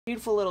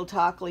Beautiful little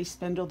Tahkli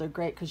spindle. They're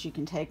great because you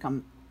can take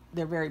them.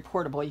 They're very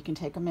portable. You can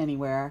take them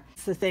anywhere.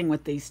 It's the thing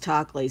with these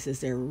Tahklis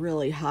is they're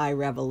really high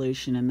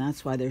revolution, and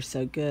that's why they're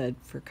so good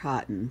for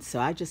cotton.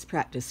 So I just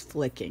practice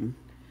flicking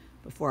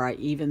before I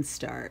even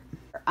start.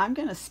 I'm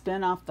going to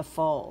spin off the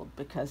fold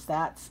because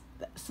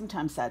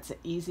sometimes that's an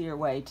easier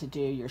way to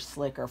do your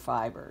slicker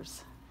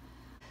fibers.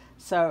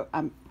 So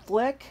I'm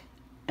flick,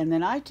 and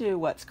then I do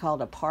what's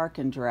called a park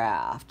and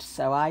draft.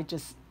 So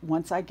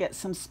once I get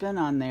some spin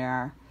on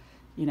there,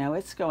 you know,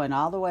 it's going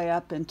all the way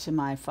up into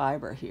my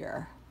fiber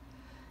here.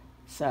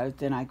 So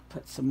then I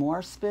put some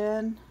more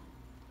spin,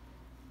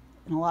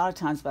 and a lot of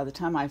times by the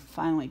time I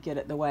finally get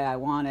it the way I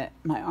want it,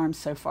 my arm's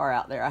so far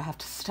out there I have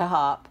to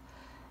stop.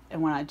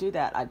 And when I do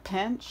that, I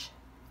pinch,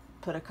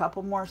 put a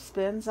couple more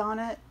spins on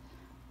it,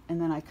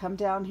 and then I come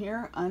down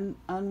here,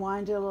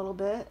 unwind it a little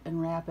bit,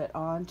 and wrap it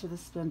onto the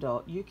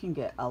spindle. You can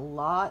get a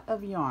lot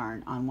of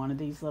yarn on one of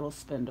these little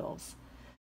spindles.